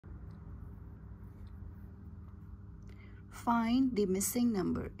Find the missing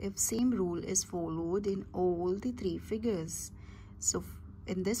number if same rule is followed in all the three figures. So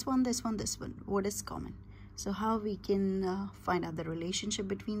in this one, what is common? So how we can find out the relationship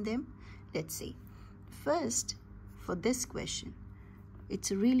between them? Let's see. First, for this question,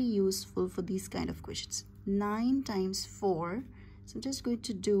 it's really useful for these kind of questions. 9 times 4. So I'm just going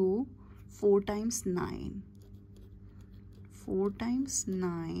to do 4 times 9. 4 times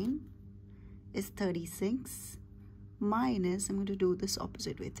 9 is 36. Minus, I'm going to do this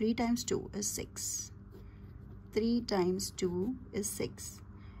opposite way. 3 times 2 is 6. 3 times 2 is 6,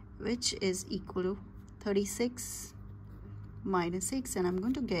 which is equal to 36 minus 6, and I'm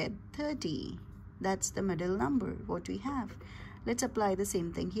going to get 30. That's the middle number, what we have. Let's apply the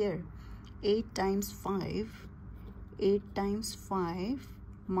same thing here. 8 times 5. 8 times 5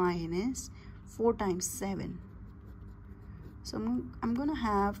 minus 4 times 7. So I'm going to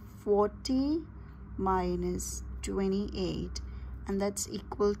have 40 minus 28, and that's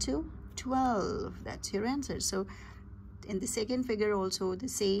equal to 12. That's your answer. So in the second figure also the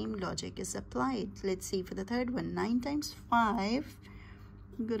same logic is applied. Let's see for the third one. 9 times 5.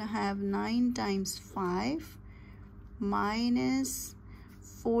 I'm gonna have 9 times 5 minus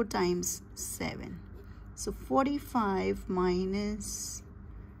 4 times 7. So 45 minus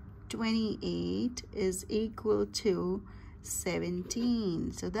 28 is equal to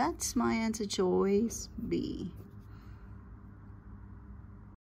 17. So that's my answer, choice B.